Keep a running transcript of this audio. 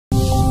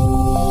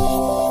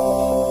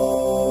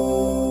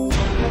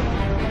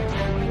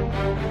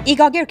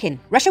Igor Girkin,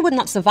 Russia would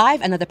not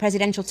survive another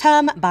presidential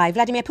term by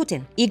Vladimir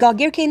Putin. Igor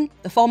Girkin,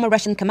 the former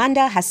Russian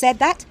commander, has said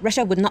that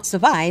Russia would not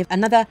survive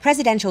another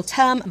presidential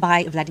term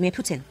by Vladimir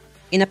Putin.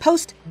 In a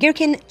post,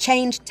 Girkin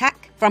changed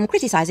tack from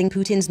criticizing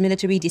Putin's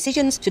military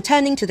decisions to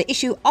turning to the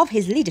issue of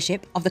his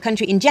leadership of the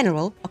country in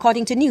general,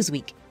 according to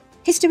Newsweek.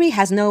 History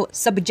has no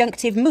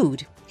subjunctive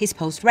mood, his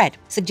post read,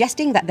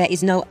 suggesting that there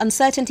is no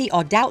uncertainty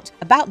or doubt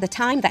about the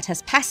time that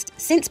has passed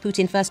since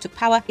Putin first took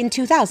power in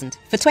 2000.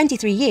 For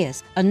 23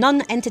 years, a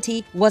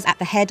non-entity was at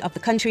the head of the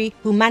country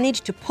who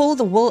managed to pull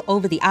the wool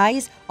over the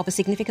eyes of a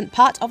significant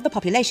part of the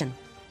population.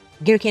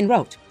 Girkin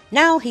wrote,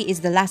 "Now he is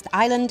the last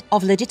island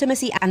of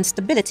legitimacy and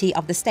stability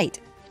of the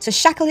state. To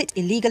shackle it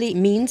illegally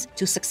means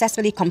to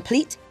successfully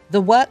complete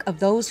the work of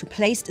those who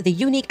placed the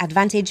unique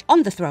advantage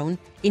on the throne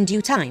in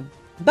due time.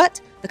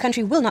 But the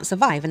country will not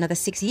survive another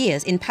 6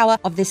 years in power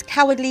of this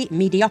cowardly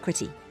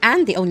mediocrity.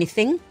 And the only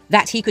thing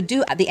that he could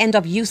do at the end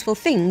of useful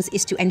things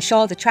is to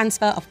ensure the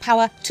transfer of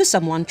power to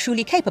someone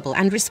truly capable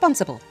and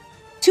responsible.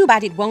 Too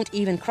bad it won't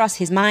even cross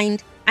his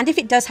mind. And if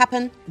it does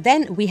happen,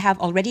 then we have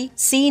already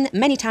seen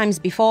many times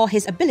before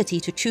his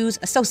ability to choose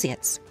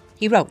associates."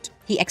 He wrote.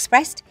 He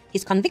expressed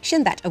his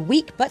conviction that a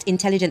weak but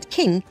intelligent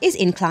king is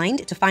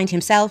inclined to find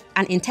himself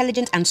an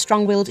intelligent and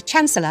strong-willed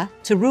chancellor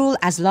to rule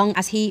as long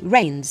as he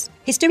reigns.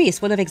 History is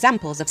full of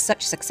examples of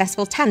such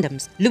successful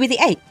tandems. Louis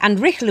VIII and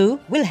Richelieu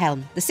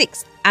Wilhelm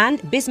VI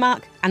and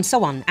Bismarck and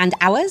so on. And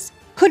ours?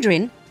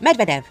 Kudrin,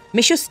 Medvedev,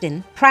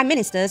 Mishustin, Prime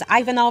Ministers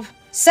Ivanov,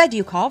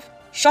 Serdyukov,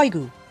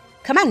 Shoigu.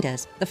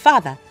 Commanders, the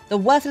father, the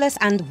worthless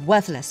and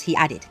worthless, he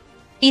added.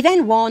 He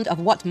then warned of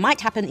what might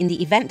happen in the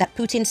event that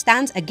Putin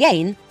stands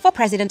again for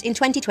president in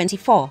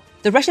 2024.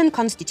 The Russian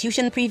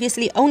constitution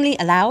previously only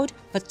allowed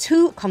for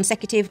 2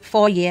 consecutive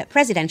 4-year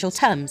presidential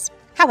terms.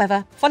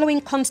 However,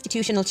 following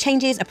constitutional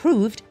changes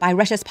approved by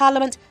Russia's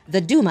parliament,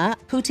 the Duma,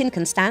 Putin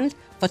can stand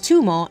for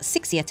 2 more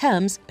 6-year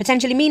terms,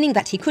 potentially meaning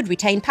that he could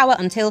retain power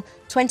until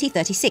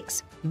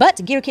 2036.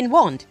 But Girkin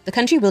warned the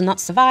country will not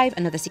survive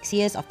another 6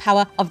 years of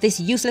power of this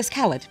useless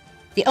coward.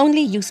 The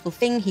only useful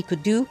thing he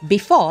could do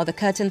before the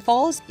curtain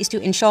falls is to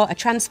ensure a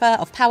transfer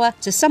of power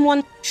to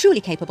someone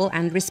truly capable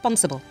and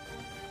responsible.